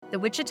The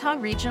Wichita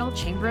Regional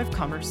Chamber of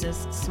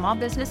Commerce's small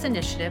business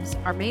initiatives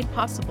are made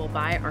possible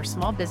by our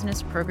small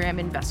business program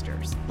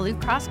investors, Blue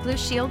Cross Blue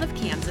Shield of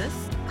Kansas,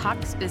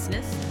 Cox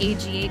Business,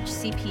 AGH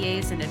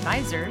CPAs and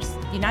Advisors,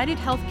 United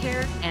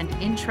Healthcare, and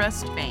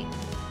Intrust Bank.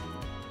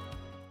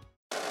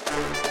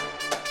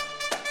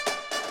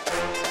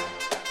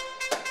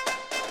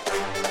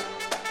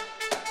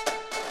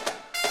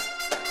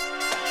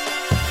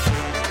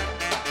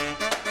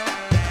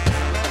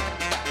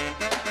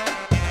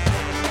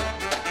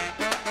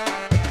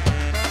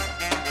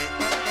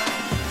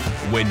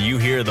 When you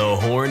hear the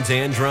horns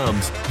and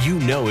drums, you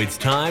know it's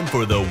time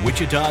for the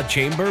Wichita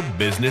Chamber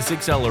Business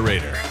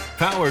Accelerator,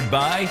 powered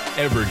by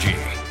Evergy.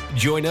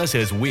 Join us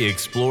as we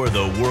explore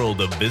the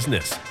world of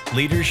business,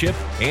 leadership,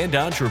 and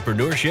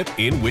entrepreneurship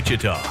in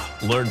Wichita.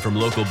 Learn from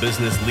local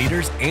business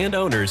leaders and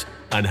owners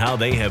on how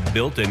they have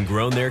built and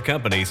grown their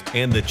companies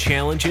and the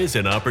challenges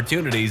and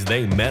opportunities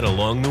they met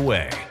along the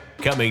way.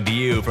 Coming to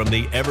you from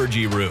the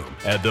Evergy Room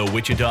at the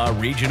Wichita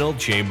Regional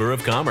Chamber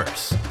of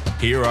Commerce.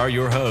 Here are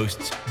your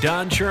hosts,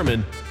 Don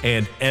Sherman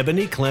and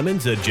Ebony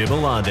Clemens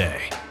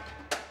Ajibalade.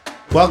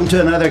 Welcome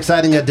to another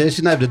exciting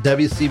edition of the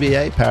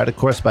WCBA, powered of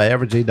course by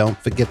Evergy. Don't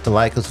forget to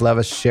like us, love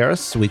us, share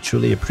us. We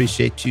truly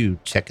appreciate you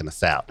checking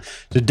us out.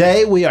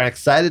 Today we are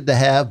excited to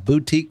have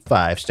Boutique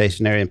 5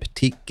 stationery and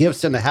petite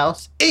gifts in the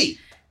house.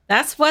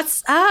 That's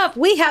what's up.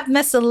 We have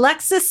Miss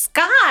Alexis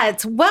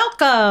Scott.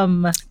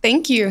 Welcome.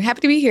 Thank you.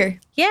 Happy to be here.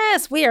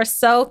 Yes, we are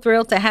so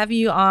thrilled to have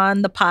you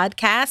on the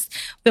podcast.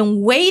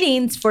 Been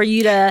waiting for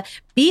you to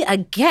be a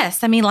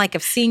guest. I mean, like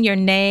I've seen your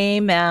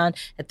name at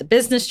the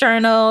Business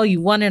Journal.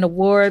 You won an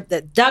award,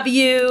 the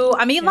W.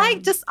 I mean,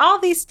 like just all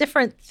these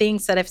different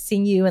things that I've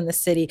seen you in the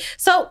city.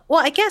 So,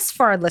 well, I guess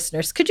for our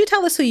listeners, could you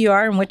tell us who you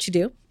are and what you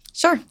do?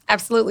 Sure,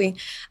 absolutely.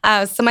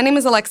 So my name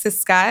is Alexis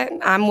Scott.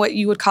 I'm what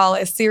you would call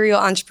a serial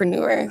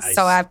entrepreneur. Nice.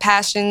 So I have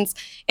passions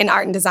in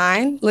art and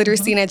design,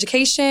 literacy and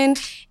education,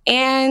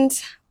 and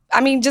I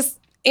mean, just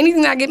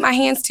anything that I get my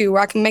hands to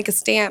where I can make a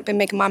stamp and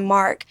make my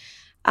mark.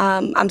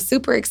 I'm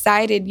super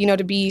excited,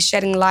 to be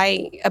shedding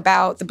light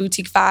about the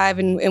Boutique 5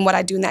 and what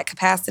I do in that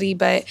capacity.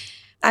 But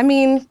I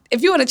mean,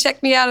 if you want to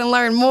check me out and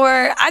learn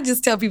more, I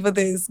just tell people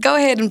this. Go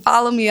ahead and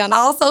follow me on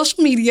all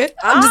social media.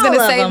 I'm just going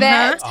to say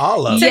that. Huh?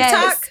 All of them.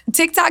 Yes.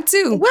 TikTok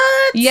too.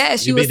 What?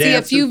 Yes, you will see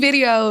a few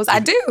videos. I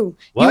do.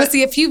 What? You will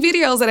see a few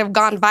videos that have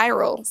gone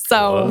viral.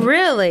 So,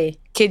 Really?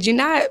 kid you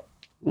not,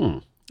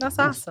 That's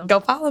awesome. go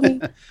follow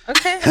me.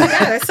 Okay, I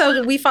got it. So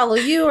do we follow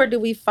you or do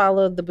we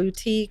follow the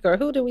boutique or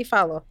who do we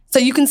follow? So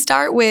you can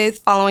start with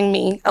following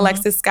me,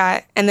 Alexis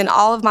Scott, and then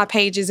all of my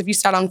pages, if you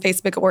start on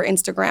Facebook or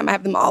Instagram, I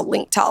have them all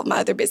linked to all of my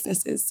other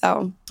businesses.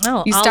 So you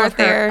all start of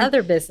her there.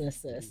 other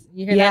businesses.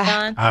 You hear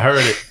that, Don? I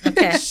heard it.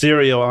 Okay.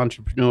 Serial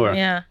entrepreneur.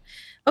 Yeah.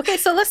 Okay,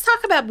 so let's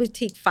talk about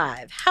Boutique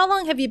 5. How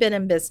long have you been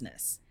in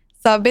business?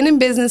 So I've been in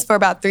business for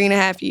about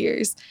 3.5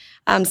 years.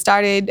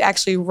 Started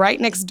actually right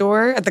next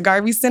door at the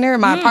Garvey Center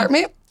in my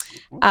apartment.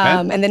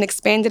 And then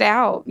expanded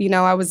out.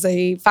 I was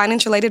a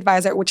financial aid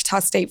advisor at Wichita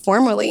State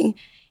formerly.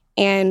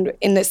 And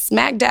in the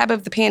smack dab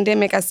of the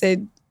pandemic, I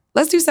said,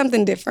 let's do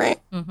something different.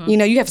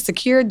 You have a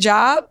secure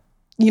job,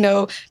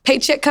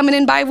 paycheck coming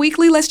in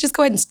biweekly. Let's just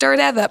go ahead and stir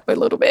that up a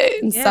little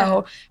bit. And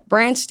so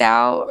branched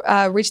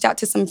out, reached out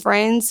to some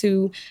friends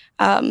who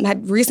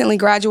had recently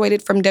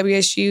graduated from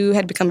WSU,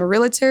 had become a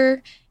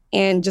realtor,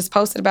 and just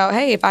posted about,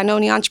 hey, if I know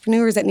any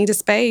entrepreneurs that need a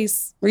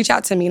space, reach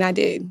out to me. And I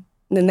did.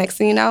 And the next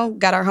thing you know,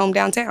 got our home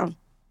downtown.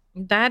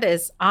 That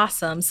is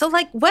awesome. So,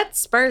 what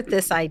spurred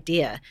this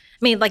idea? I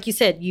mean, like you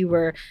said, you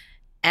were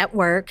at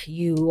work,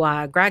 you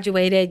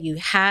graduated, you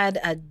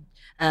had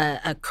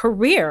a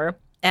career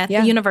at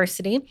the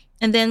university,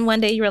 and then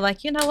one day you were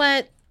like, you know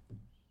what?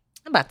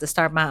 I'm about to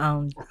start my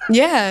own.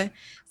 Yeah.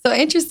 So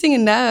interesting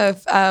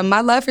enough, my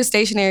love for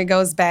stationery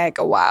goes back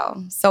a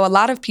while. So a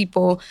lot of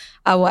people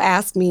will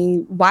ask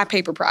me, why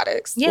paper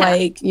products? Yeah.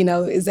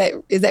 Is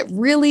that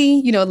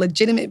really, a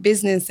legitimate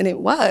business? And it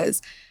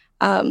was.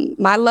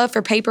 My love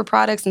for paper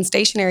products and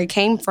stationery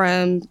came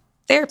from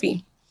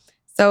therapy.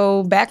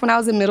 So back when I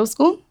was in middle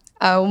school,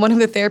 one of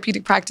the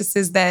therapeutic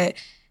practices that,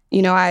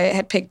 I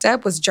had picked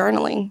up was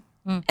journaling.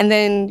 And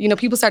then,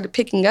 people started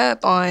picking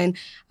up on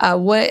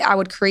what I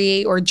would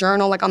create or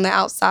journal on the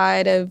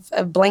outside of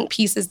blank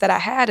pieces that I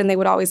had. And they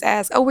would always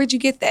ask, oh, where'd you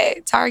get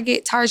that?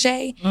 Target?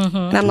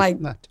 And I'm like,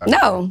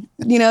 no,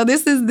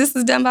 this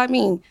is done by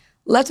me.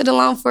 Left it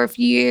alone for a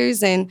few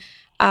years. And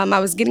I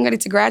was getting ready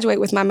to graduate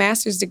with my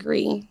master's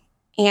degree.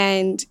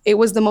 And it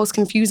was the most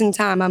confusing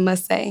time, I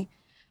must say.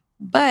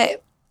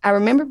 But I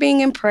remember being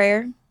in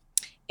prayer.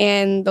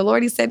 And the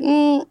Lord, he said,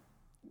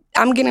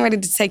 I'm getting ready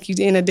to take you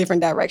in a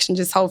different direction.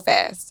 Just hold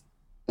fast.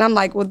 And I'm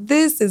like, well,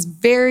 this is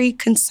very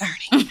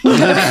concerning.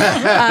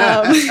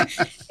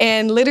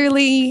 And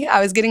literally, I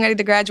was getting ready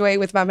to graduate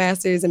with my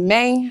master's in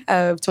May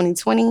of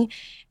 2020.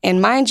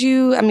 And mind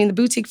you, the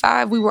Boutique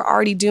 5, we were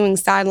already doing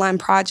sideline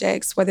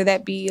projects, whether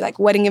that be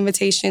wedding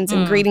invitations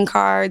and greeting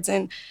cards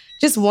and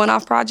just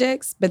one-off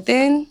projects. But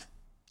then,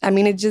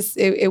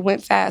 it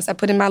went fast. I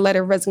put in my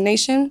letter of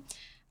resignation.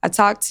 I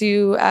talked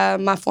to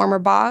my former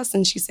boss,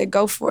 and she said,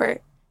 go for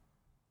it.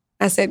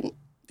 I said,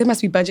 there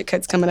must be budget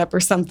cuts coming up or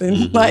something.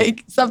 Mm-hmm.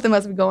 Like something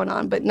must be going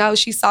on. But no,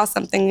 she saw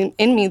something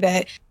in me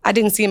that I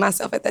didn't see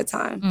myself at that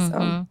time.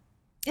 So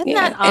Isn't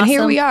that awesome? And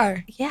here we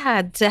are.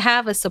 Yeah, to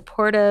have a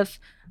supportive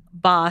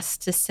boss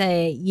to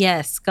say,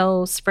 yes,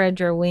 go spread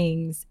your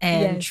wings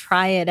and Yes.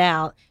 try it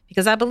out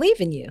because I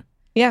believe in you.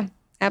 Yeah,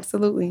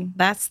 absolutely.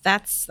 That's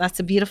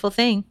a beautiful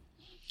thing.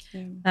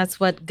 Yeah. That's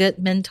what good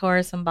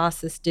mentors and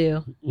bosses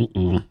do.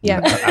 Mm-mm.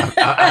 Yeah.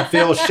 I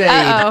feel shade.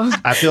 Uh-oh.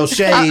 I feel I'm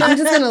shade,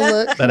 just going to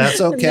look. but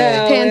that's okay.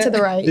 No. Pan to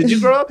the right. Did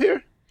you grow up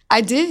here? I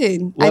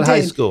did. What I did.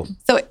 high school?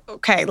 So,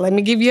 okay, let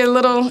me give you a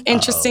little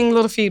interesting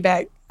little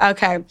feedback.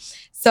 Okay.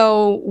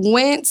 So,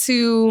 went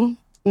to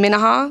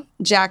Minnehaha,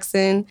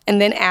 Jackson,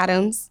 and then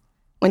Adams.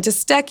 Went to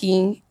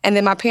Stuckey, and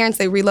then my parents,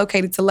 they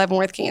relocated to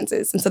Leavenworth,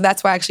 Kansas. And so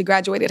that's where I actually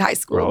graduated high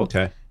school. Oh,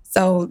 okay.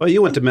 So Well,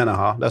 you went to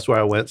Minnehaha. That's where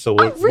I went. So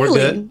we're really?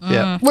 good.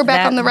 Yeah. we're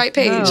back on the right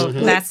page. No,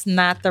 that's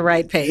not the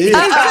right page.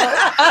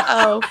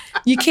 Uh-oh.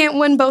 You can't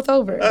win both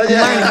over. I'm learning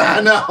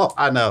that.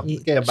 I know. You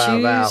can't buy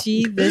them out. Choose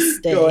ye this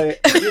Go day.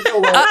 ahead. You know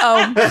what?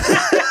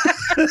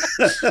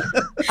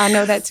 I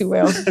know that too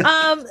well.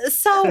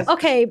 So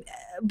okay,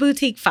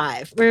 Boutique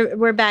 5.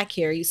 We're back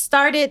here. You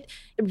started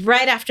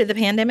right after the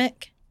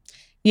pandemic.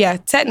 Yeah,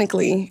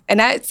 technically. And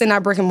that's in our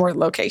brick and mortar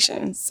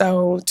location.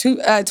 So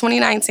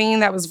 2019,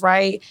 that was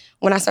right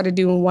when I started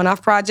doing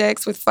one-off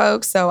projects with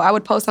folks. So I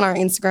would post on our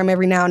Instagram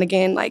every now and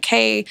again, like,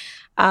 hey,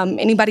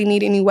 anybody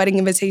need any wedding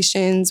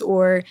invitations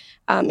or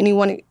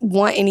anyone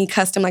want any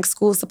custom like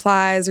school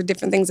supplies or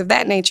different things of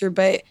that nature.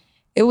 But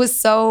it was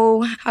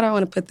so, how do I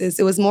want to put this?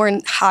 It was more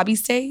in hobby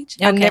stage.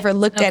 I Okay. never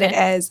looked at it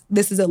Okay. as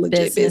this is a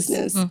legit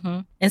business.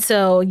 Mhm. And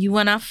so you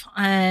went off,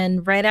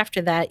 and right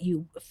after that,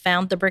 you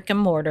found the brick and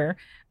mortar.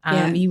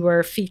 Yeah. You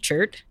were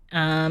featured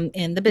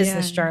in the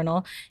Business Yeah.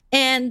 Journal.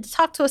 And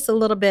talk to us a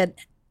little bit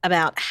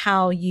about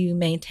how you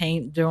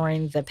maintained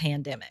during the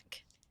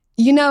pandemic.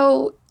 You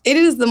know, it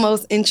is the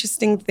most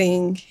interesting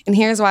thing, and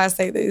here's why I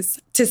say this.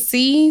 To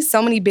see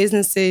so many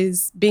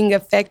businesses being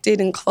affected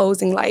and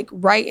closing like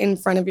right in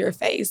front of your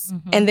face,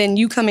 and then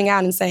you coming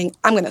out and saying,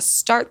 I'm going to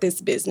start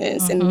this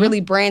business and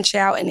really branch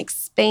out and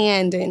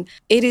expand, and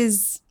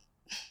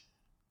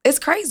it's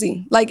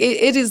crazy. Like,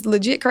 it is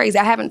legit crazy.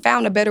 I haven't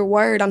found a better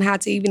word on how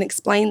to even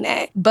explain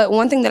that. But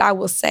one thing that I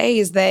will say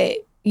is that,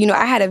 you know,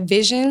 I had a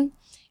vision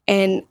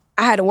and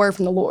I had a word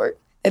from the Lord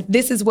that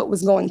this is what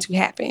was going to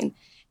happen.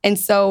 And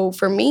so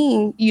for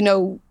me, you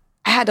know,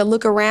 I had to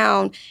look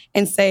around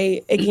and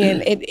say,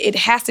 again, it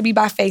has to be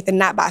by faith and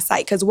not by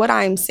sight. Because what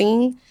I'm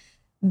seeing,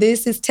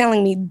 this is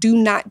telling me, do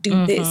not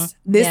do this.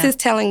 This is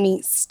telling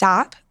me,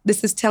 stop.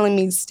 This is telling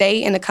me,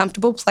 stay in a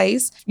comfortable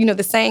place. You know,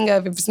 the saying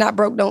of, if it's not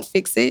broke, don't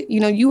fix it. You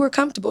know, you were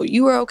comfortable.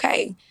 You were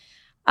okay.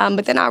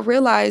 But then I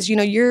realized, you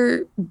know,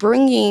 you're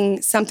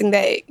bringing something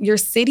that your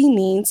city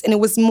needs, and it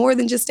was more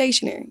than just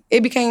stationery.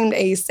 It became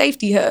a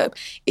safety hub.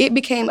 It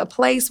became a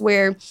place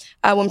where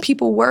when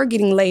people were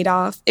getting laid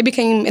off, it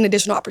became an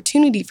additional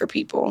opportunity for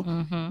people.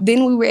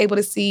 Then we were able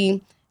to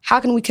see, how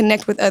can we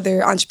connect with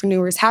other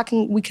entrepreneurs? How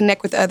can we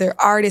connect with other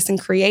artists and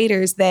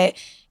creators that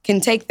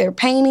can take their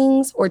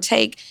paintings or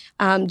take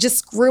just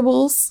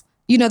scribbles,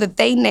 you know, that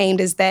they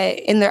named as that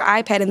in their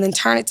iPad, and then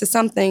turn it to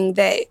something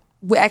that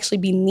would actually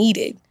be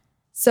needed.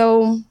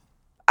 So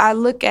I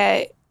look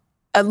at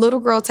a little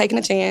girl taking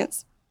a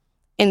chance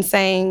and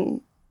saying,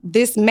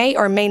 this may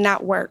or may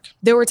not work.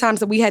 There were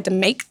times that we had to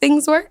make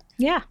things work.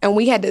 Yeah. And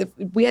we had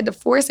to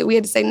force it. We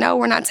had to say, no,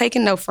 we're not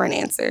taking no for an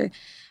answer.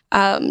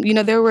 You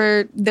know, there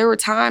were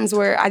times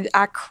where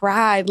I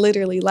cried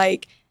literally,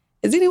 like,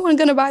 is anyone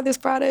going to buy this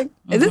product?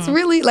 Is this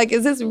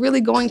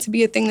really going to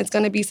be a thing that's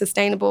going to be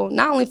sustainable,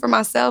 not only for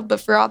myself,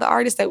 but for all the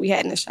artists that we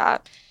had in the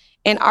shop?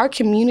 And our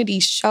community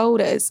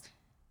showed us,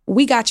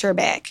 we got your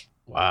back.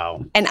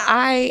 Wow. And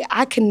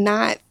I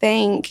cannot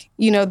thank,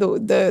 you know,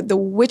 the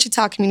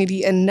Wichita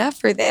community enough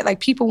for that.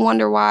 Like, people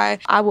wonder why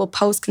I will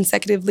post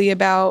consecutively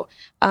about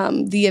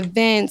the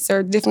events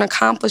or different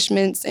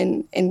accomplishments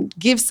and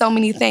give so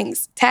many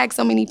thanks, tag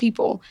so many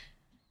people.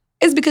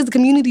 It's because the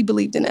community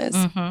believed in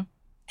us.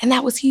 And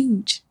that was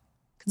huge.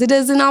 Because it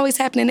doesn't always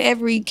happen in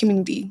every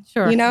community.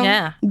 Sure. You know?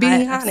 Yeah.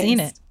 Being I've honest. seen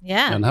it.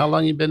 Yeah. And how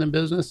long you been in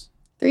business?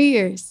 3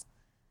 years.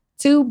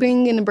 2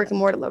 being in the brick and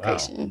mortar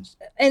location.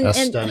 That's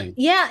stunning.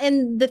 Yeah.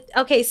 And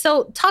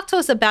so talk to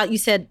us about, you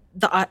said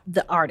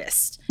the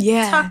artist.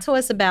 Yeah. Talk to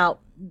us about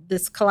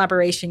this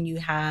collaboration you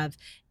have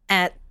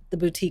at the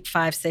Boutique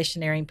 5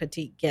 Stationery and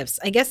Petite Gifts.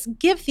 I guess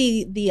give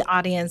the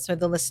audience or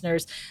the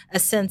listeners a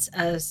sense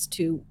as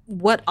to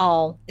what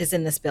all is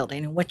in this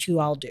building and what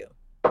you all do.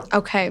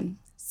 Okay.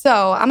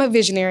 So I'm a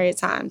visionary at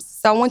times.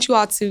 So I want you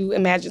all to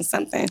imagine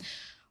something.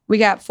 We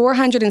got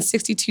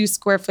 462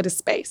 square foot of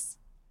space.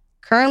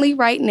 Currently,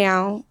 right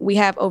now, we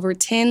have over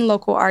 10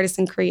 local artists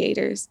and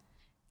creators,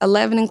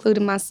 11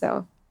 including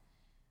myself.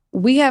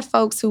 We have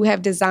folks who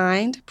have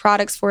designed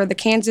products for the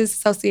Kansas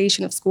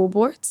Association of School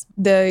Boards,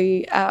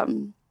 the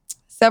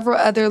several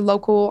other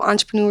local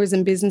entrepreneurs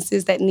and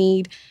businesses that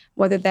need,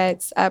 whether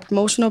that's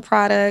promotional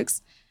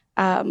products.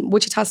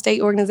 Wichita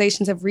State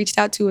organizations have reached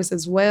out to us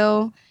as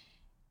well.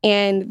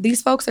 And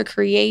these folks are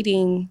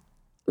creating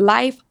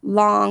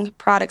lifelong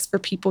products for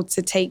people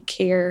to take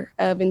care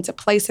of and to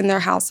place in their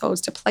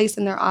households, to place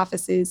in their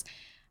offices.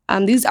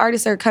 These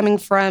artists are coming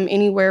from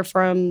anywhere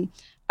from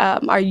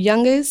our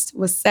youngest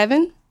was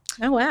 7.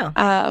 Oh, wow.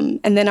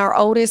 And then our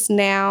oldest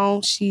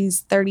now,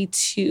 she's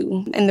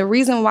 32. And the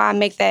reason why I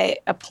make that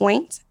a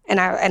point, and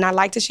I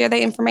like to share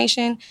that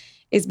information,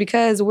 is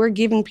because we're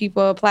giving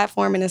people a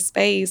platform and a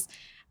space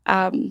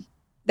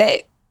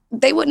that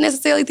they wouldn't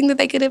necessarily think that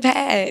they could have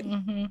had,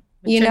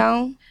 you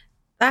know?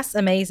 That's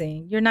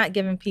amazing. You're not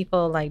giving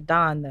people like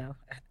Dawn, though.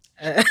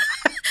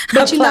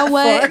 But you know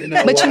what? You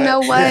know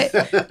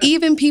what?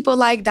 Even people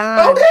like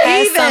Dawn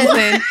has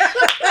something.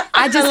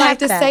 I just have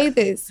to say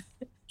this.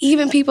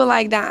 Even people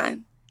like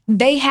Dawn,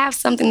 they have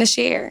something to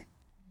share.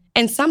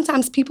 And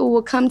sometimes people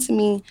will come to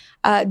me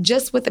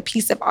just with a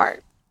piece of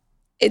art,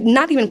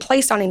 not even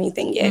placed on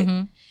anything yet.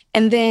 Mm-hmm.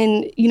 And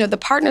then, you know, the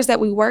partners that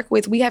we work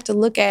with, we have to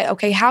look at,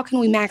 okay, how can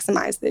we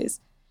maximize this?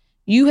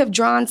 You have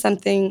drawn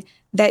something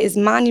that is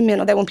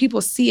monumental, that when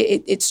people see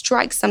it, it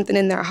strikes something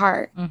in their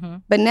heart. Mm-hmm.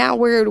 But now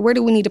where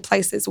do we need to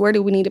place this? Where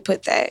do we need to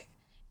put that?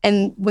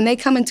 And when they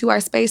come into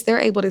our space, they're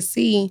able to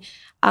see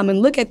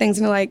and look at things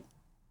and they're like,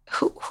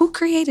 who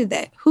created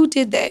that? Who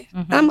did that? Mm-hmm.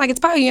 And I'm like, it's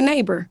probably your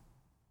neighbor.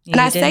 And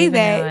I say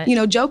that, you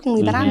know,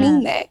 jokingly, but I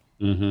mean that.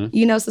 Mm-hmm.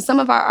 You know, so some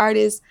of our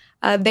artists,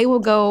 they will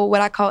go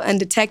what I call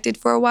undetected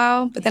for a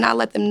while, but then I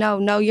let them know,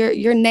 no,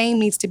 your name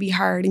needs to be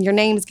heard and your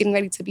name is getting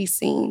ready to be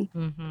seen.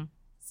 Mm-hmm.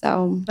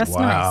 So that's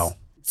nice.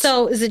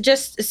 So is it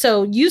just,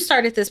 so you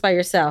started this by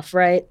yourself,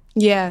 right?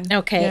 Yeah.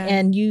 Okay. Yeah.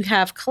 And you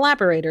have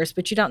collaborators,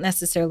 but you don't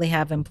necessarily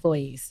have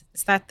employees.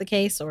 Is that the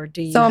case, or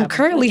do you? So I'm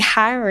currently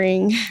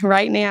hiring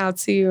right now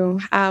to,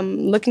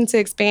 looking to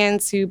expand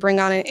to bring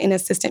on an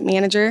assistant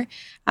manager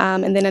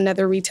and then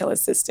another retail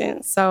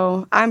assistant.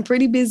 So I'm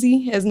pretty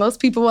busy, as most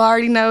people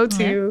already know,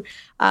 too.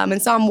 Mm-hmm.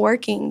 And so I'm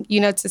working,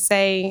 you know, to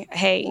say,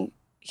 hey,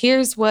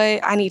 here's what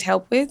I need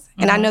help with.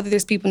 And I know that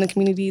there's people in the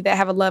community that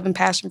have a love and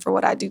passion for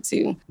what I do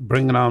too.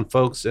 Bringing on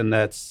folks in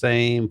that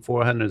same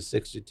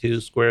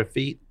 462 square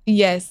feet?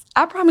 Yes.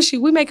 I promise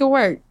you, we make it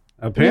work.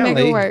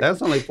 Apparently,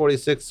 that's only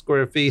 46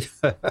 square feet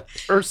a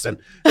person.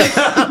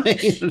 I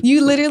mean,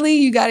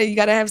 you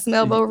gotta have some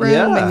elbow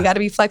room and you gotta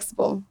be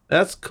flexible.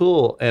 That's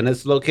cool. And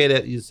it's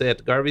located, you say, at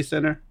the Garvey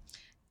Center?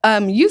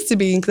 Used to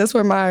be, because that's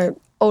where my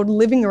old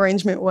living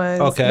arrangement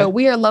was. Okay. But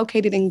we are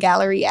located in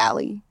Gallery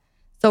Alley.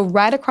 So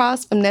right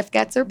across from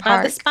Neff-Gatzer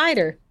Park. By the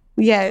Spider.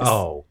 Yes.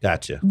 Oh,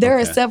 gotcha. There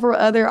are several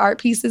other art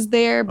pieces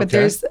there, but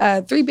there's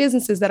 3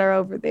 businesses that are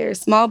over there,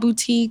 small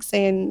boutiques,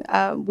 and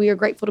we are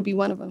grateful to be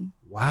one of them.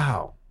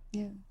 Wow.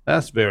 Yeah.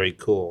 That's very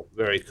cool.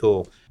 Very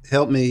cool.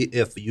 Help me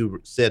if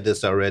you said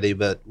this already,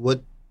 but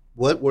what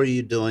were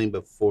you doing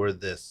before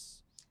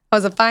this? I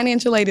was a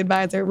financial aid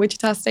advisor at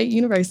Wichita State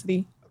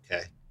University.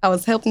 Okay. I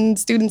was helping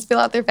students fill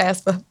out their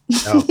FAFSA.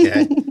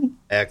 Okay.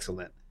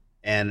 Excellent.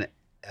 And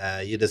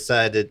you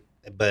decided,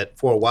 but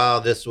for a while,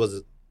 this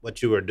was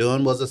what you were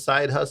doing was a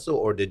side hustle,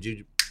 or did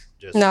you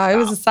just No, stop? it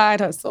was a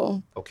side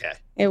hustle. Okay.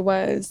 It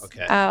was.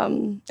 Okay.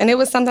 And it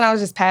was something I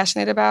was just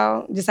passionate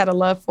about, just had a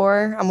love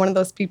for. I'm one of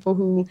those people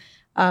who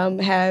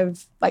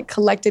have like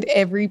collected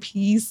every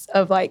piece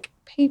of like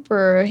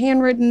paper,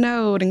 handwritten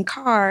note, and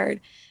card.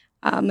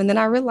 And then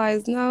I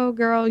realized, no,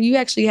 girl, you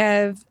actually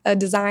have a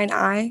design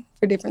eye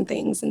for different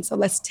things. And so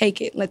let's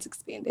take it, let's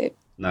expand it.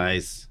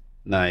 Nice.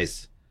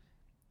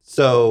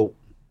 So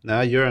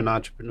now you're an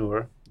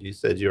entrepreneur. You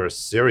said you're a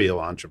serial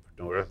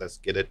entrepreneur. Let's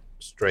get it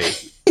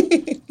straight.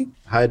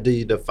 How do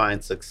you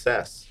define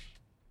success?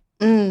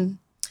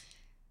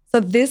 So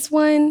this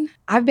one,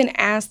 I've been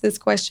asked this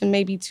question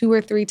maybe 2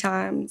 or 3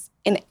 times.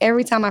 And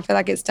every time I feel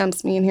like it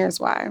stumps me, and here's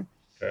why.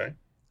 Okay.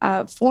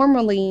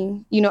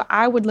 Formerly, you know,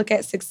 I would look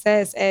at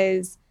success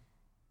as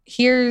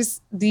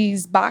here's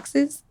these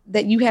boxes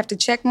that you have to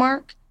check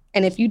mark.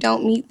 And if you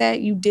don't meet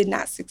that, you did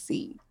not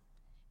succeed.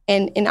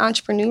 And in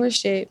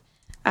entrepreneurship,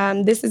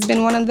 this has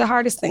been one of the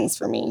hardest things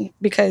for me,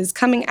 because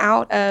coming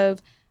out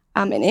of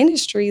an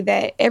industry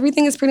that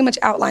everything is pretty much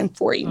outlined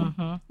for you.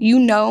 Mm-hmm. You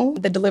know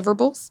the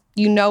deliverables.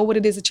 You know what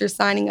it is that you're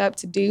signing up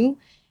to do.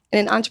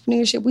 And in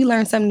entrepreneurship, we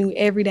learn something new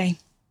every day,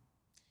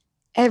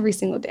 every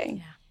single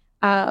day.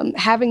 Yeah.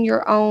 Having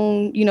your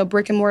own, you know,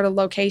 brick and mortar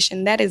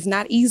location, that is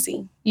not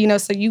easy. You know,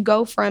 so you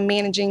go from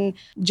managing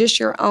just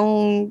your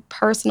own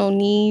personal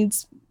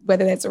needs,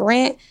 whether that's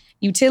rent,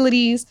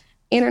 utilities,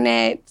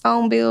 internet,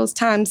 phone bills,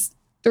 times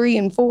 3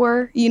 and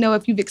 4, you know,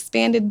 if you've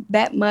expanded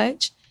that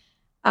much.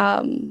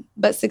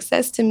 But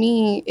success to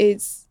me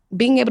is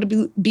being able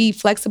to be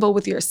flexible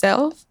with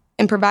yourself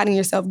and providing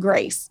yourself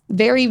grace.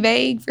 Very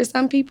vague for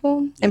some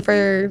people. And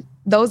for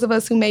those of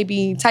us who may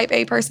be type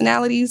A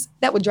personalities,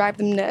 that would drive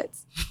them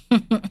nuts.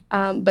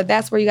 But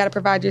that's where you got to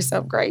provide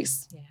yourself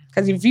grace.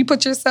 Because if you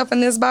put yourself in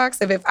this box,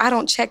 if I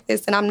don't check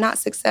this and I'm not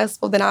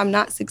successful, then I'm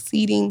not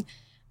succeeding,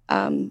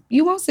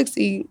 you won't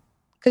succeed.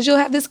 Because you'll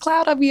have this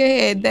cloud over your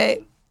head that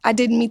I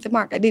didn't meet the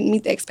mark. I didn't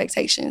meet the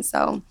expectation.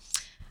 So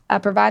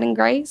providing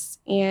grace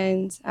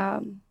and,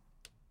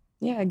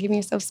 giving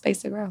yourself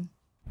space to grow.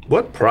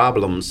 What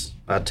problems,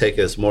 I take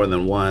as more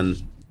than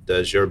one,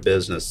 does your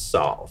business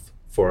solve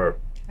for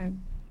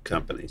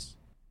companies?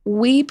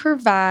 We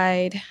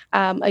provide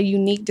a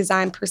unique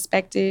design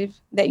perspective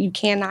that you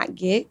cannot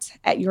get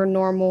at your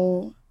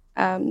normal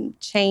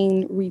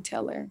chain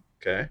retailer.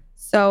 Okay.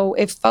 So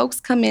if folks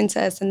come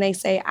into us and they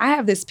say, I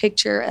have this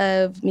picture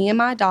of me and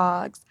my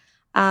dogs,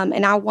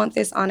 and I want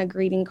this on a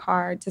greeting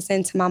card to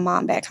send to my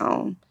mom back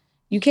home.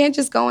 You can't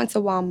just go into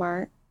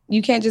Walmart.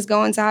 You can't just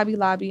go into Hobby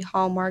Lobby,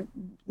 Hallmark,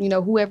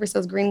 whoever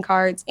sells greeting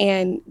cards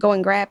and go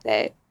and grab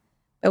that.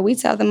 But we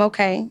tell them,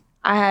 okay,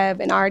 I have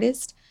an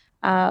artist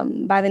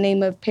by the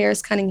name of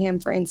Paris Cunningham,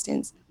 for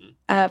instance,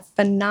 a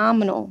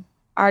phenomenal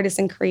artist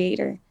and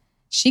creator.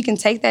 She can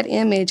take that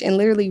image and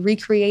literally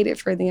recreate it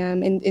for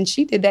them. And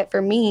she did that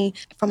for me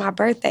for my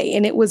birthday.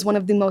 And it was one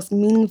of the most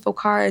meaningful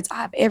cards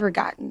I've ever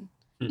gotten.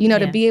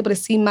 To be able to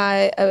see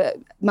my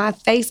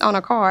face on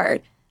a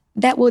card,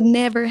 that will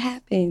never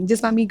happen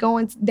just by me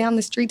going down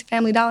the street to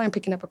Family Dollar and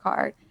picking up a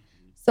card.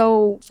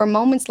 So for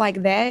moments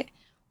like that,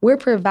 we're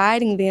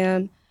providing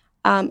them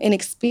an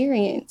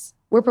experience.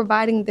 We're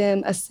providing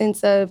them a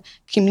sense of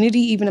community,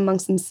 even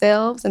amongst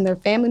themselves and their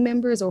family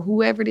members or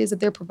whoever it is that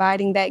they're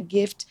providing that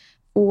gift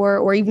for,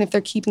 or even if they're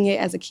keeping it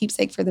as a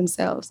keepsake for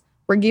themselves.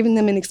 We're giving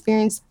them an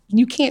experience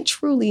you can't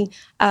truly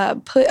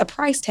put a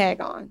price tag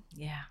on.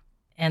 Yeah.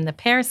 And the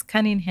Paris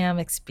Cunningham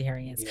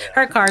experience. Yeah.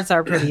 Her cards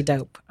are pretty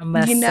dope, I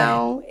must say.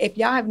 If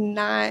y'all have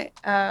not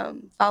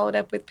followed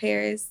up with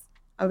Paris,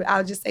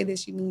 I'll just say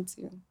this, you need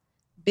to.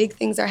 Big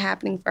things are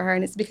happening for her,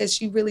 and it's because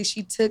she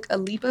took a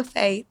leap of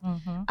faith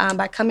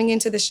by coming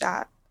into the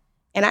shop.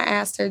 And I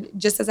asked her,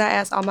 just as I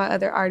asked all my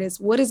other artists,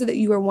 what is it that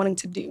you are wanting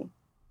to do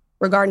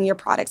regarding your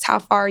products? How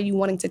far are you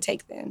wanting to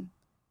take them?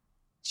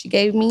 She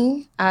gave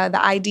me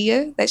the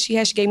idea that she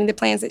had. She gave me the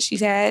plans that she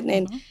had,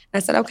 and I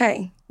said,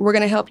 okay, we're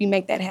going to help you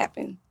make that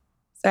happen.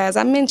 So as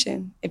I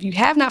mentioned, if you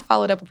have not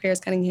followed up with Paris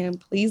Cunningham,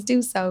 please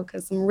do so,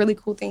 because some really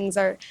cool things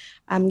are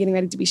getting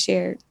ready to be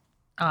shared.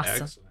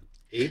 Awesome.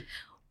 Excellent.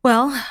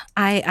 Well,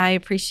 I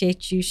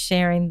appreciate you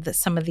sharing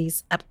some of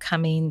these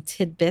upcoming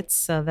tidbits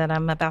so that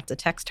I'm about to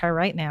text her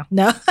right now.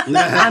 No.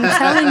 I'm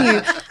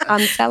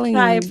telling you.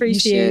 I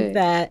appreciate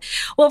that.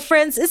 Well,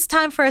 friends, it's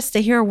time for us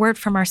to hear a word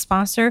from our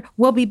sponsor.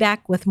 We'll be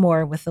back with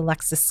more with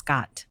Alexis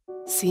Scott.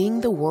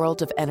 Seeing the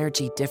world of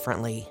energy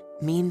differently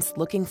means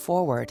looking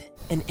forward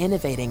and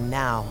innovating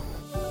now.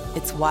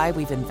 It's why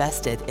we've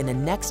invested in a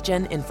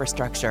next-gen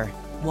infrastructure,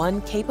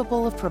 one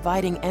capable of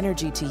providing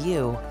energy to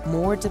you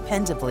more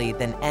dependably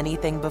than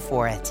anything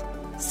before it,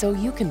 so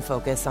you can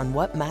focus on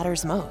what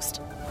matters most.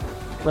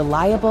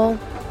 Reliable,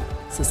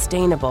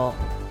 sustainable,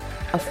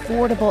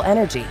 affordable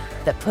energy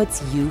that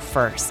puts you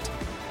first.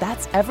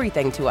 That's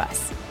everything to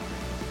us.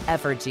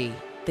 Evergy,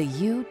 the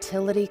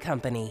utility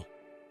company.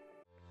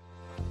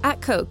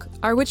 At Coke,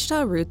 our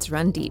Wichita roots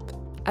run deep.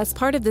 As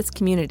part of this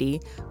community,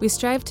 we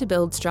strive to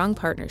build strong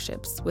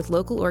partnerships with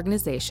local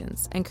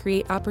organizations and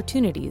create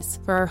opportunities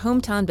for our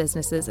hometown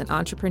businesses and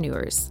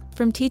entrepreneurs.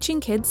 From teaching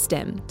kids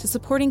STEM to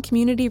supporting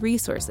community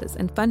resources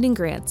and funding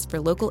grants for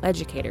local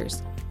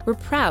educators, we're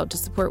proud to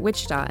support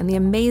Wichita and the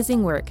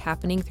amazing work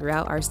happening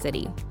throughout our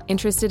city.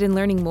 Interested in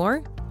learning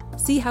more?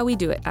 See how we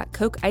do it at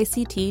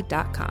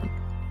CokeICT.com.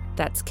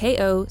 That's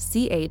KOCHICT.com.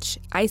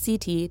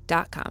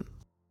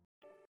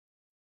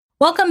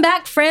 Welcome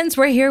back, friends.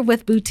 We're here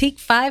with Boutique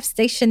 5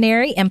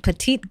 Stationery and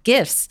Petite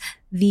Gifts,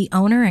 the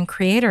owner and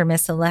creator,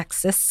 Miss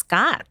Alexis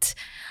Scott.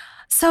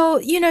 So,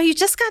 you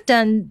just got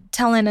done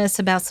telling us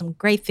about some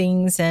great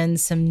things and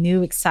some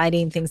new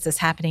exciting things that's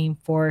happening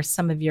for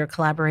some of your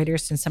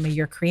collaborators and some of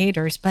your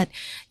creators. But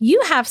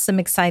you have some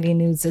exciting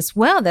news as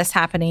well that's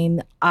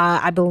happening,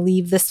 I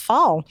believe, this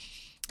fall.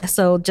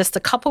 So just a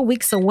couple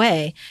weeks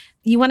away.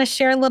 You want to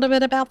share a little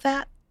bit about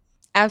that?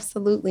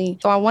 Absolutely.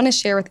 So I want to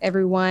share with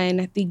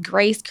everyone, the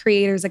Grace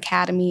Creators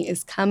Academy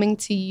is coming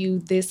to you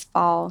this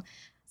fall.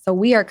 So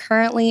we are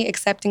currently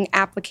accepting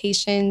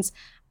applications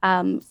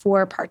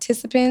for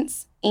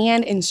participants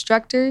and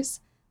instructors.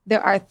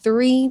 There are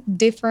 3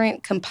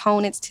 different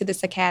components to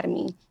this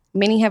academy.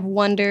 Many have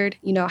wondered,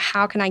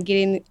 how can I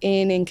get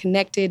in and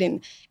connected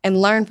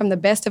and learn from the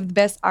best of the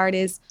best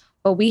artists?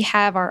 Well, we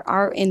have our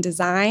art and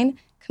design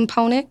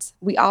component.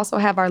 We also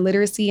have our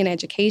literacy and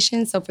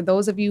education. So for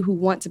those of you who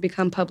want to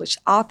become published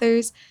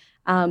authors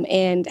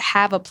and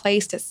have a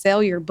place to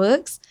sell your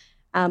books,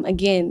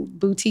 again,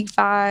 Boutique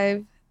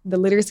 5, the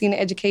literacy and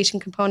education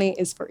component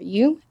is for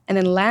you. And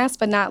then last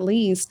but not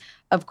least,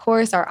 of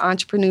course, our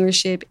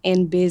entrepreneurship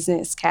and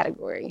business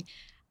category.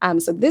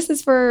 So this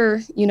is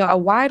for, a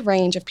wide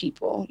range of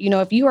people.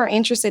 If you are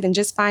interested in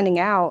just finding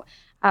out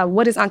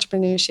what is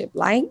entrepreneurship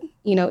like,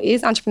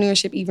 is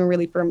entrepreneurship even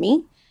really for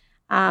me?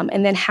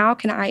 And then how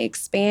can I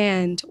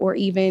expand or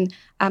even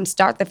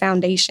start the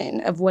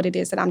foundation of what it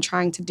is that I'm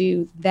trying to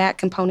do? That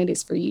component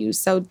is for you.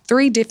 So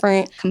 3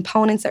 different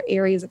components or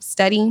areas of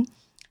study.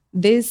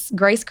 This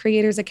Grace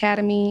Creators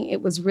Academy,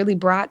 it was really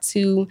brought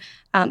to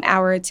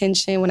our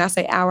attention. When I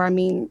say our, I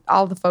mean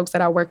all the folks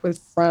that I work with,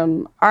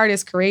 from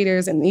artists,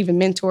 creators, and even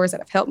mentors that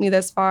have helped me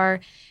thus far.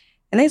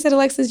 And they said,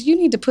 Alexis, you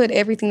need to put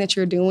everything that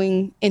you're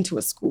doing into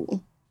a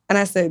school. And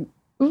I said,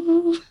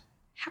 ooh,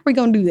 how are we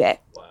going to do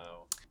that?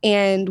 Wow.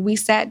 And we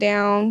sat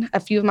down, a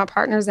few of my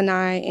partners and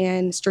I,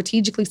 and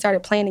strategically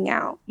started planning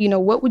out,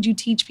 what would you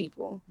teach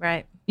people?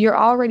 Right. You're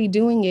already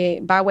doing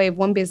it by way of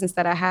one business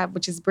that I have,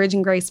 which is Bridge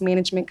and Grace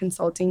Management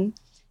Consulting.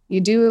 You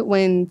do it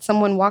when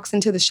someone walks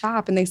into the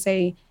shop and they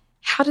say,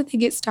 how did they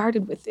get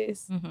started with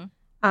this? Mm-hmm.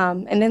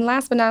 And then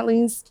last but not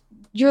least,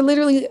 you're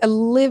literally a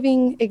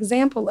living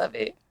example of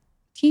it.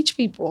 Teach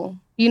people.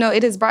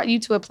 It has brought you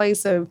to a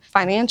place of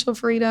financial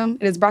freedom.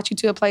 It has brought you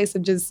to a place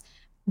of just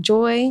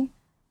joy.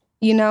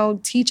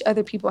 Teach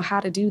other people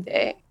how to do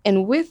that.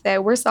 And with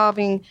that, we're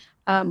solving,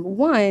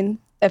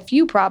 a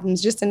few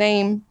problems, just to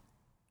name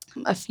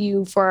a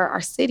few for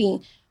our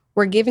city.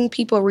 We're giving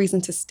people a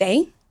reason to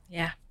stay.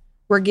 Yeah.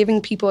 We're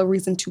giving people a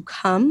reason to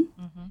come.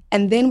 Mm-hmm.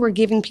 And then we're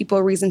giving people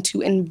a reason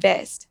to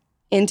invest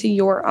into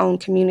your own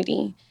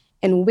community.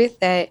 And with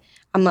that,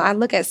 I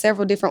look at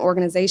several different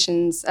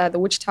organizations, the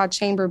Wichita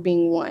Chamber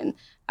being one,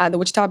 the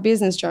Wichita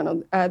Business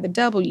Journal, the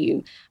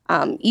W,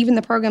 even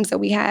the programs that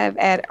we have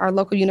at our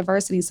local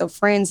universities. So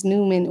Friends,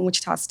 Newman, and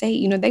Wichita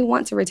State, they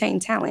want to retain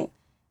talent.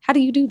 How do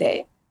you do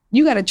that?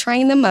 You got to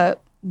train them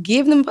up,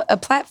 give them a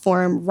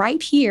platform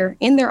right here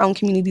in their own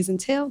communities and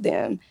tell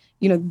them,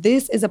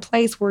 this is a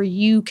place where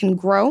you can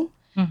grow,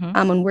 Mm-hmm.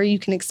 And where you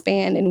can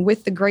expand. And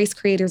with the Grace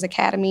Creators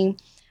Academy,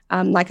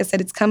 like I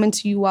said, it's coming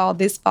to you all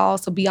this fall,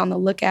 so be on the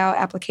lookout.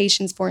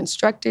 Applications for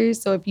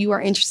instructors. So if you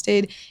are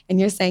interested and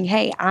you're saying,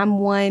 hey, I'm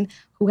one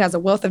who has a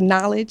wealth of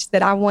knowledge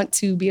that I want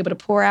to be able to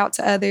pour out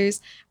to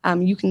others,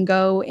 you can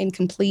go and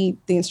complete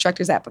the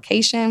instructor's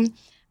application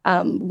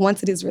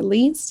once it is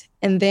released.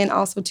 And then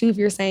also, too, if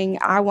you're saying,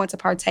 I want to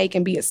partake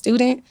and be a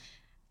student,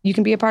 you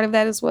can be a part of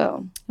that as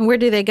well. And where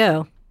do they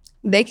go?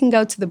 They can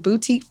go to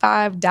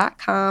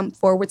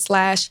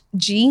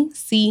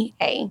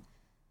theboutique5.com/GCA,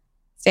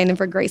 standing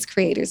for Grace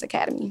Creators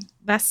Academy.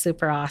 That's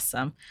super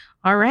awesome.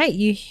 All right,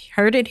 you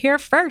heard it here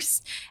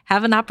first.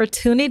 Have an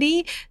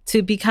opportunity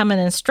to become an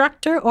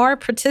instructor or a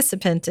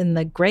participant in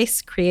the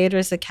Grace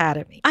Creators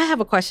Academy. I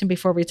have a question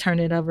before we turn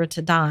it over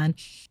to Dawn.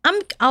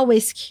 I'm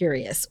always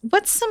curious,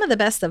 what's some of the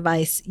best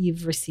advice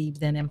you've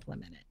received and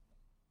implemented?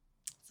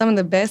 Some of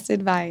the best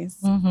advice.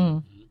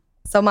 Mm-hmm.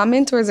 So my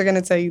mentors are going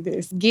to tell you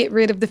this. Get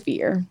rid of the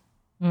fear.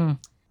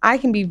 I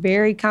can be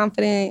very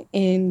confident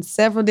in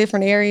several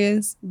different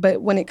areas,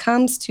 but when it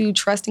comes to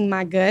trusting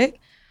my gut,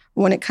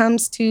 when it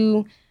comes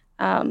to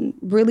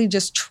really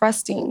just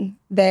trusting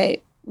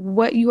that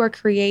what you are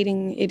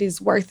creating, it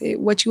is worth it.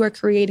 What you are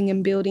creating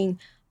and building,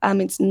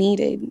 it's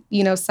needed.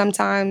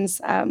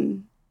 Sometimes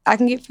I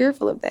can get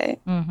fearful of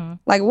that. Mm-hmm.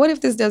 Like, what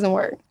if this doesn't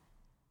work?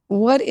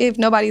 What if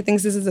nobody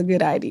thinks this is a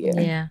good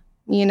idea?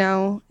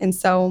 Yeah. And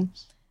so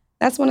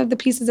that's one of the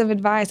pieces of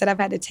advice that I've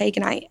had to take,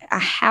 and I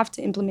have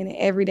to implement it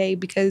every day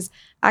because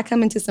I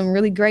come into some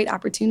really great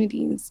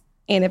opportunities.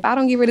 And if I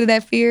don't get rid of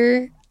that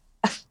fear,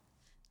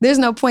 there's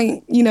no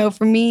point,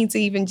 for me to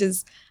even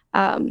just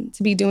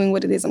to be doing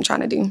what it is I'm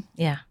trying to do.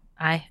 Yeah,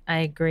 I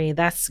agree.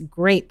 That's a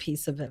great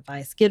piece of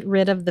advice. Get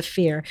rid of the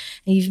fear.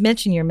 And you've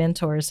mentioned your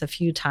mentors a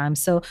few times.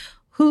 So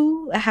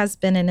who has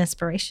been an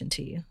inspiration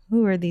to you?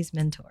 Who are these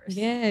mentors?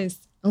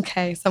 Yes.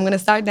 Okay, so I'm going to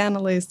start down the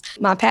list.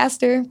 My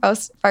pastor,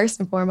 first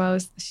and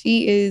foremost,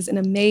 she is an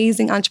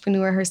amazing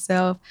entrepreneur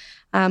herself.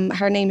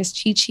 Her name is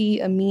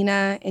Chichi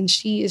Amina, and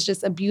she is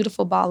just a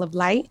beautiful ball of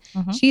light.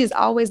 Mm-hmm. She is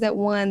always that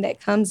one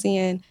that comes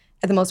in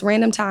at the most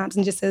random times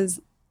and just says,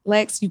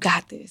 Lex, you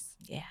got this.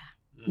 Yeah.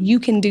 You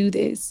can do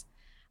this.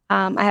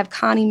 I have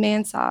Connie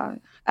Mansaw.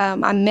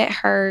 I met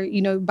her,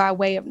 by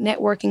way of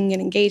networking and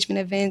engagement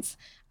events.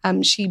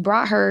 She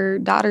brought her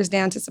daughters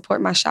down to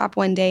support my shop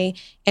one day,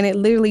 and it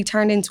literally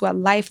turned into a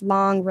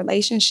lifelong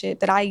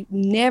relationship that I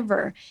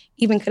never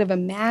even could have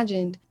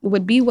imagined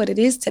would be what it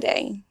is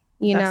today.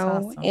 That's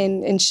awesome.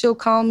 And she'll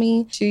call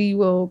me. She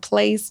will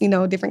place,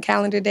 different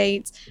calendar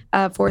dates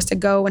for us to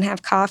go and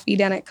have coffee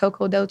down at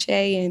Coco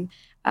Dolce,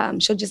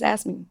 and she'll just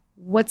ask me,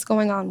 what's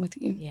going on with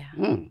you? Yeah.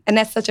 And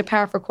that's such a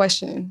powerful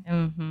question,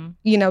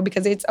 Mm-hmm.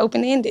 Because it's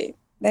open-ended.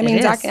 That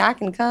means I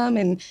can come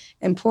and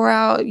pour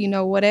out,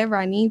 whatever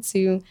I need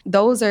to.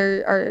 Those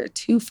are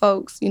two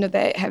folks,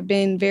 that have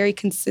been very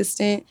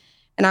consistent.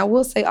 And I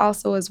will say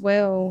also as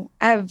well,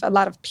 I have a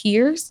lot of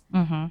peers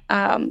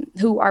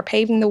who are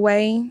paving the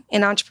way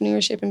in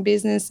entrepreneurship and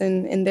business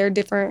and in their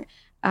different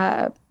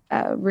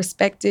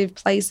respective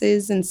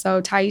places. And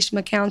so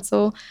Taishma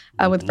Council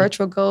with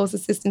Virtual Goals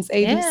Assistance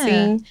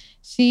Agency,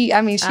 she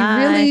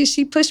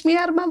pushed me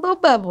out of my little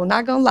bubble,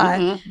 not gonna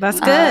lie. That's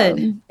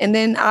good. And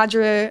then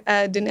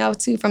Audra Donnell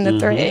too from the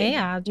Thread. Hey,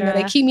 Audra.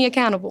 They keep me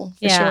accountable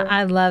for sure.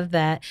 I love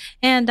that.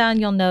 And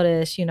you'll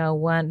notice,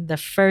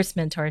 the first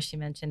mentor she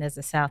mentioned is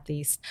a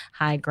Southeast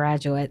High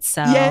graduate.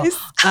 So yes.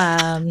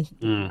 I'm just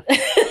saying,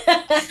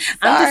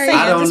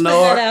 I don't just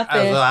know put her, that out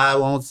there. so I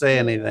won't say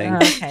anything.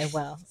 Okay,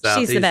 well,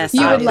 she's the best.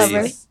 You would love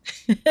her.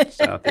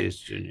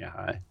 Southeast Junior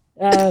High.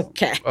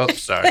 Okay. Oh,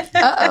 sorry.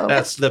 Uh-oh.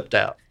 That slipped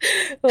out.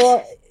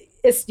 Well,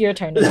 it's your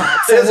turn to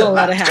talk, so we'll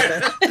let it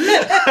happen.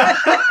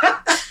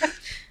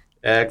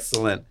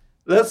 Excellent.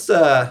 Let's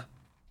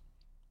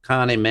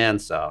Connie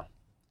Mansaw.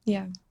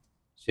 Yeah.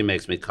 She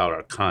makes me call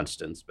her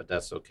Constance, but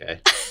that's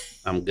okay.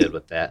 I'm good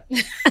with that.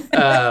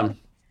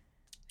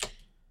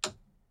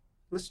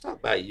 Let's talk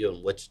about you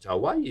in Wichita.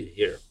 Why are you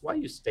here? Why are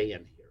you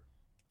staying here?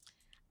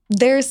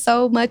 There's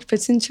so much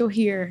potential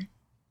here,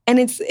 and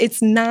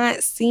it's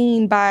not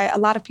seen by a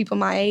lot of people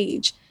my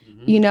age.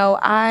 Mm-hmm.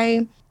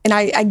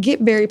 I get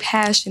very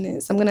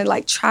passionate, so I'm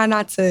gonna try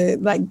not to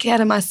get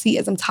out of my seat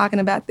as I'm talking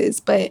about this.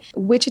 But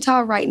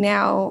Wichita right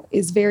now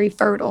is very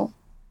fertile.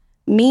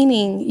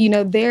 Meaning,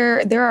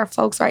 there are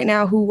folks right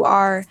now who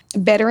are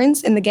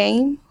veterans in the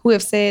game who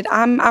have said,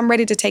 I'm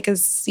ready to take a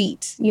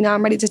seat.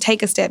 I'm ready to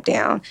take a step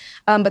down.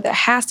 But there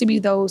has to be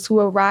those who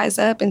will rise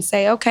up and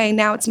say, okay,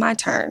 now it's my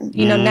turn.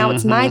 Now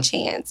it's my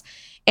chance.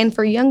 And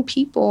for young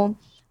people,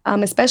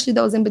 especially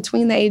those in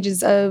between the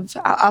ages of,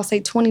 I'll say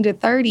 20 to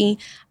 30,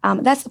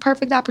 that's the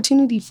perfect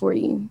opportunity for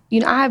you.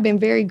 I have been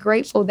very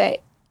grateful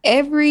that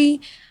every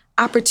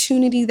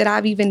opportunity that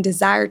I've even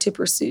desired to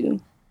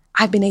pursue,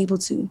 I've been able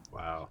to.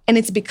 Wow. And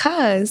it's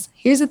because,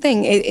 here's the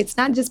thing, it's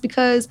not just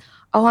because,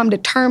 I'm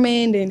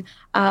determined and,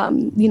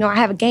 I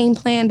have a game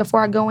plan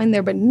before I go in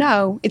there. But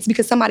no, it's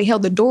because somebody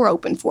held the door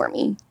open for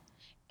me.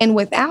 And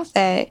without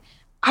that,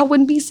 I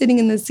wouldn't be sitting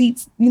in the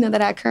seats,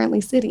 that I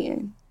currently sit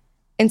in.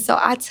 And so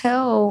I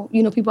tell,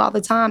 people all the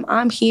time,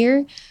 I'm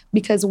here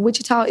because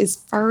Wichita is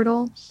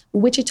fertile.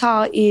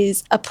 Wichita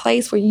is a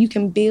place where you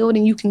can build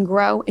and you can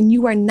grow, and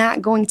you are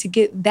not going to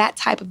get that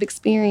type of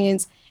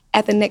experience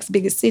at the next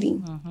biggest city.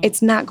 Mm-hmm.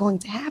 It's not going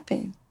to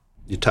happen.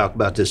 You talk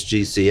about this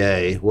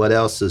GCA. What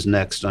else is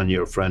next on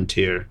your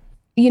frontier?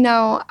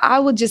 I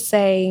would just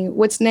say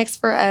what's next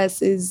for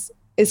us is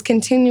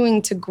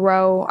continuing to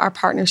grow our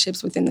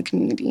partnerships within the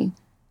community.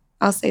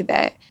 I'll say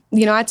that.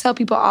 I tell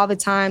people all the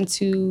time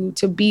to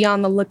be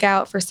on the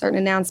lookout for certain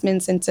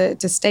announcements and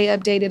to stay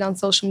updated on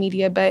social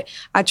media. But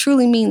I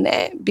truly mean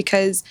that,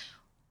 because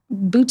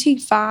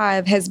Boutique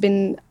 5 has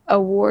been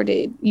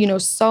awarded,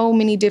 so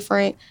many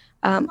different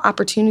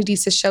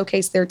opportunities to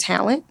showcase their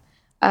talent,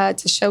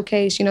 to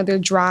showcase, their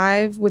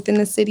drive within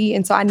the city.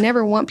 And so I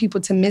never want people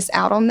to miss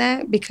out on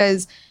that,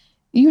 because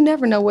you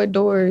never know what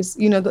doors,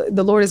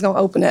 the Lord is going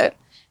to open up.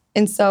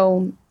 And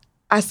so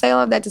I say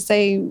all of that to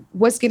say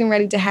what's getting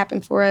ready to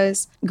happen for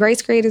us.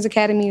 Grace Creators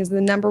Academy is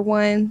the number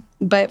one.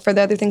 But for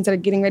the other things that are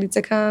getting ready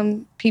to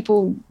come,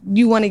 people,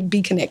 you want to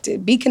be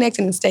connected. Be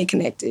connected and stay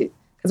connected,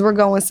 because we're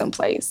going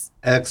someplace.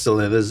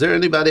 Excellent. Is there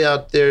anybody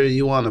out there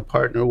you want to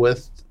partner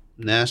with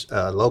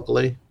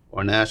locally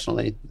or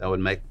nationally that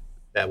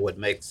would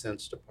make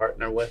sense to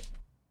partner with?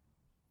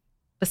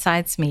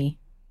 Besides me.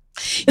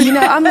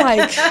 I'm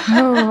like,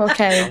 oh,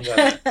 okay.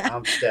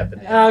 I'm stepping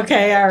in.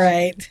 Okay, all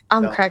right.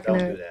 I'm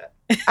cracking up.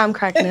 I'm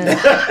cracking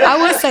up. I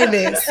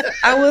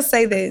will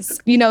say this.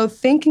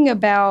 Thinking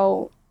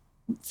about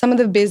some of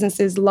the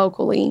businesses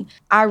locally,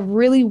 I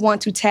really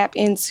want to tap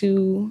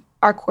into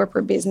our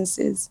corporate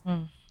businesses.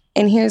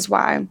 And here's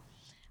why.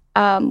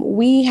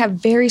 We have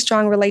very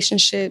strong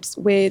relationships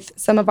with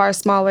some of our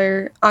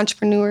smaller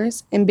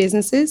entrepreneurs and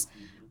businesses.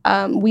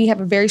 We have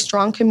a very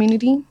strong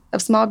community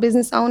of small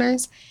business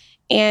owners.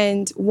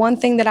 And one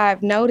thing that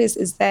I've noticed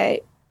is that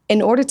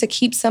in order to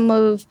keep some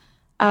of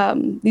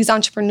these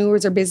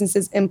entrepreneurs or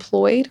businesses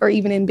employed or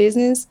even in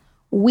business,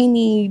 we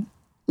need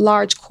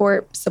large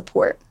corp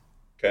support.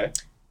 Okay.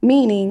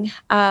 Meaning,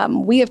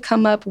 we have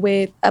come up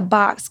with a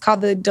box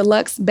called the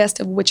Deluxe Best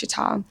of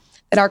Wichita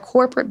that our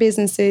corporate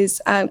businesses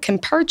can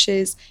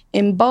purchase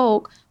in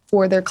bulk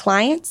for their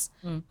clients,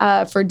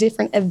 for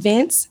different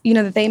events,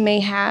 that they may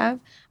have.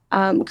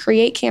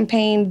 Create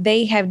Campaign,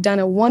 they have done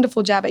a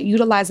wonderful job at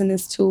utilizing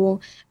this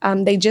tool.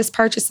 They just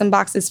purchased some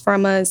boxes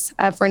from us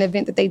for an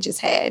event that they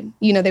just had.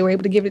 They were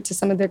able to give it to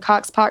some of their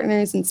Cox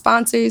partners and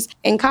sponsors.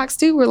 And Cox,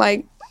 too, were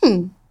like,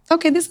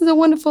 okay, this is a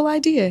wonderful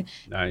idea.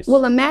 Nice.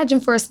 Well, imagine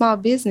for a small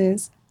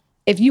business,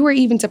 if you were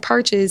even to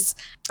purchase,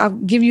 I'll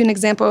give you an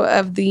example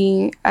of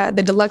the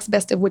Deluxe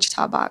Best of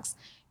Wichita box.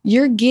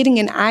 You're getting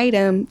an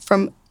item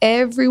from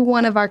every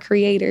one of our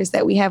creators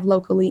that we have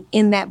locally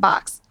in that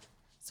box.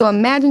 So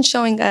imagine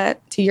showing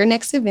up to your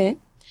next event.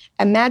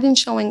 Imagine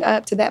showing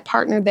up to that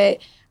partner that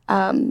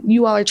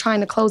you all are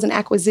trying to close an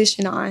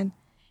acquisition on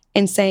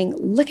and saying,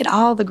 look at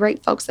all the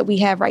great folks that we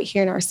have right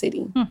here in our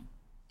city.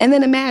 And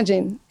then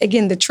imagine,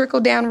 again, the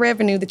trickle-down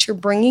revenue that you're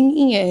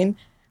bringing in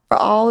for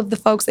all of the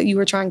folks that you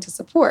were trying to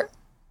support.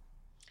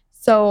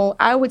 So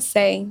I would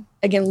say,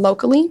 again,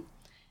 locally,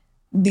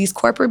 these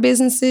corporate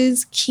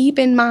businesses, keep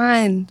in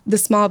mind the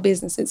small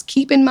businesses.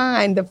 Keep in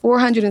mind the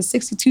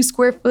 462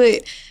 square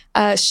foot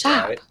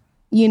shop.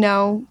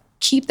 Right.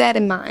 Keep that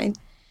in mind.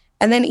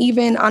 And then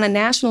even on a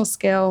national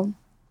scale,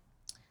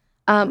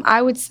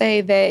 I would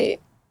say that,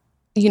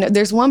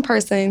 there's one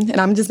person, and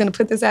I'm just going to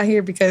put this out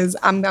here because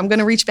I'm going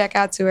to reach back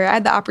out to her. I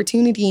had the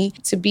opportunity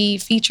to be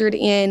featured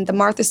in the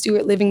Martha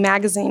Stewart Living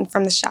magazine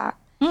from the shop.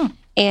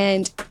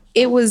 And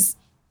it was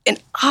an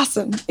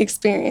awesome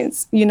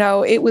experience.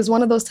 It was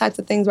one of those types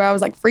of things where I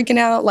was like freaking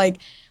out, like,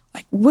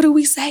 like, what do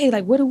we say?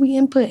 Like, what do we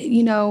input,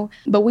 you know?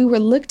 But we were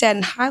looked at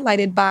and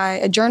highlighted by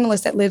a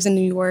journalist that lives in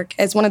New York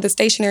as one of the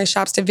stationery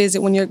shops to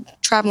visit when you're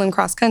traveling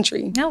cross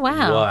country. Oh,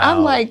 wow.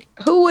 I'm like,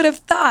 who would have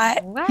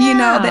thought, you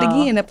know, that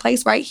again, a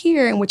place right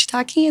here in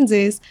Wichita,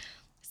 Kansas.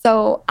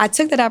 So I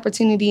took that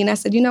opportunity and I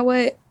said, you know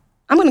what?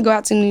 I'm going to go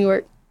out to New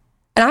York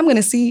and I'm going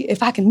to see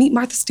if I can meet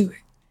Martha Stewart.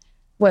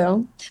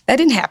 Well, that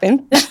didn't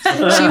happen.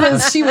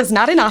 she was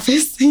not in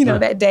office, you know,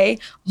 that day.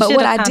 But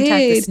what I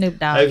did, Snoop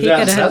Dogg. He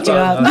could have helped you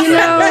out.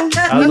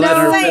 I'll let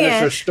her finish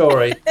her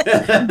story.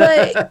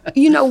 But,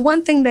 you know,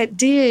 one thing that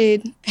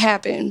did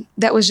happen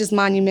that was just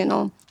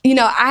monumental. You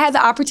know, I had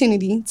the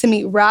opportunity to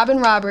meet Robin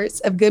Roberts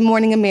of Good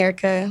Morning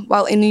America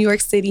while in New York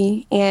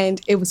City,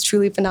 and it was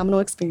truly a phenomenal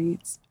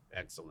experience.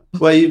 Excellent.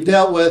 Well, you've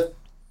dealt with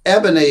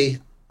Ebony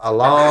a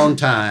long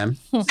time,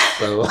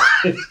 so...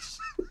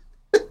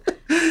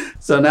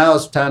 So now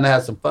it's time to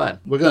have some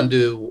fun. We're going to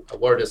do a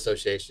word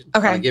association.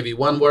 Okay. I'm going to give you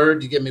one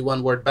word. You give me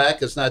one word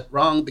back. It's not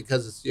wrong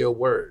because it's your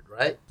word,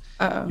 right?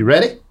 Uh-oh. You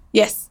ready?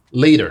 Yes.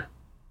 Leader.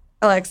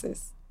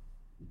 Alexis.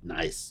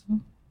 Nice.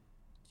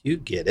 You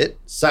get it.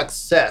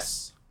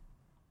 Success.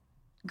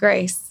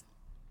 Grace.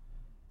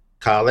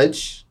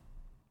 College.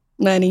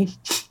 Money.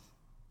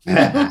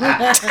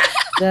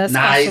 Does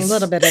Nice. a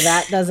little bit of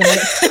that, doesn't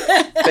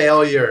it?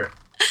 Failure.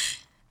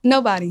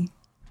 Nobody.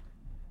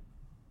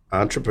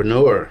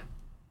 Entrepreneur.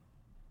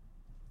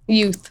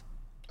 Youth.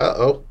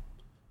 Uh-oh.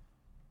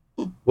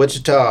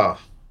 Wichita.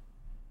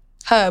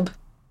 Hub.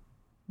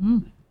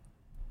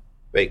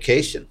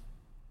 Vacation.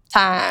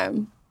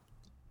 Time.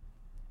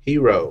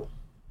 Hero.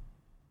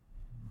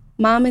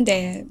 Mom and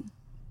dad.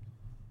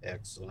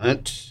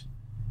 Excellent.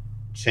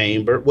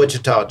 Chamber.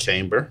 Wichita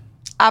Chamber.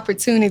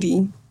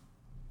 Opportunity.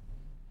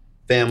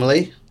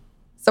 Family.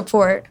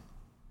 Support.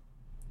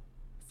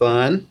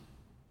 Fun.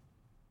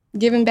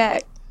 Giving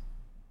back.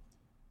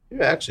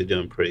 You're actually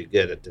doing pretty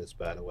good at this,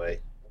 by the way.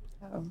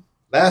 Oh.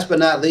 Last but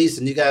not least,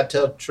 and you got to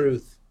tell the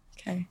truth.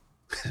 Okay.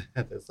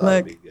 That's all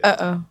Look. be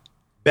good.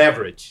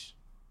 Beverage.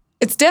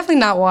 It's definitely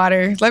not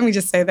water. Let me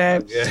just say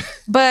that. Okay.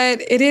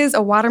 But it is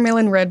a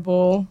watermelon Red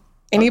Bull.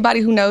 Anybody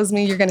who knows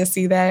me, you're going to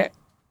see that.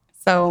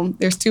 So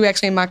there's two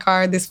actually in my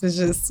car. This was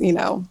just, you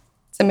know,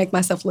 to make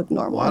myself look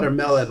normal.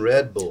 Watermelon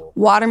Red Bull.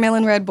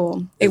 Watermelon Red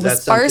Bull. It Is was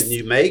that something first.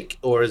 you make,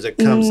 or is it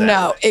comes that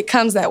No, way? it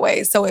comes that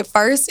way. So at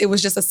first, it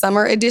was just a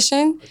summer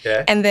edition.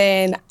 Okay. And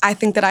then I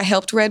think that I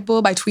helped Red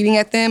Bull by tweeting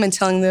at them and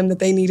telling them that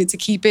they needed to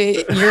keep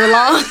it year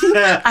long.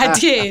 I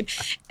did.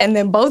 And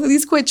then both of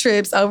these Quit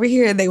trips over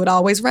here, they would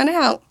always run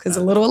out because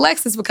the little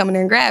Alexis would come in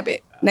there and grab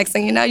it. Next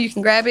thing you know, you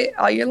can grab it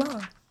all year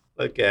long.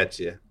 Look at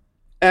you.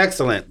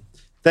 Excellent.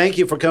 Thank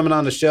you for coming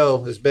on the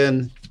show. It's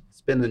been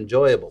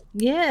enjoyable.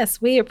 Yes,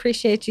 we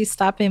appreciate you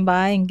stopping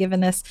by and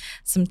giving us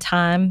some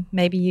time.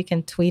 Maybe you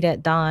can tweet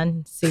at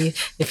Don, see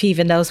if he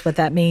even knows what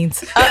that means.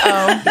 See,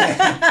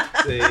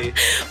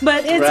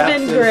 But it's Wrap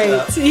been this great.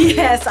 up.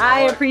 Yes,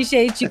 I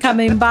appreciate you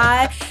coming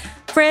by.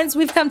 Friends,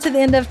 we've come to the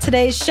end of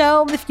today's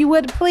show. If you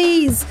would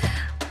please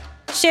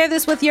share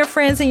this with your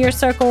friends in your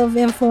circle of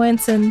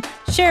influence and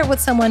share it with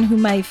someone who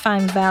may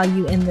find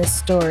value in this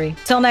story.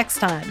 Till next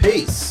time.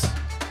 Peace.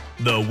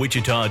 The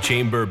Wichita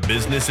Chamber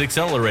Business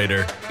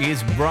Accelerator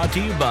is brought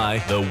to you by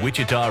the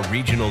Wichita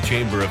Regional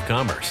Chamber of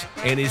Commerce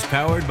and is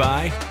powered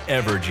by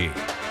Evergy.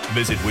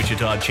 Visit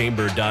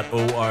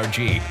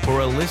wichitachamber.org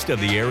for a list of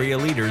the area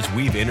leaders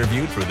we've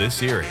interviewed for this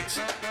series.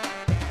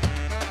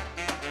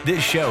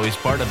 This show is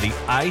part of the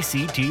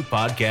ICT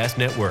Podcast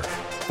Network.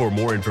 For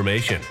more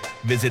information,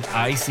 visit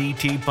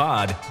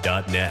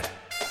ictpod.net.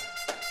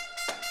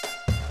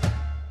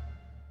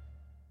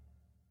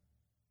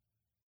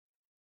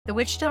 The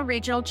Wichita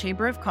Regional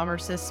Chamber of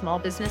Commerce's small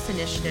business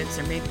initiatives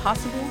are made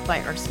possible by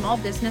our small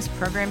business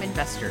program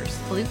investors,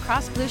 Blue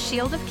Cross Blue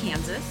Shield of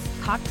Kansas,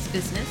 Cox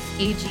Business,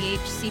 AGH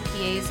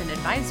CPAs and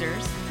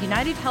Advisors,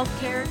 United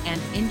Healthcare,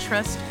 and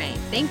Intrust Bank.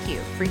 Thank you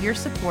for your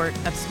support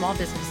of small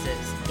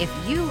businesses. If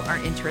you are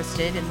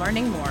interested in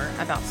learning more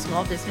about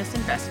small business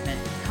investment,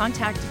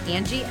 contact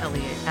Angie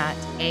Elliott at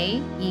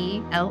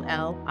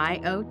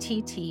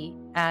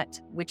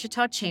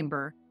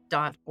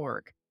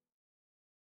AELLIOTT@wichitachamber.org.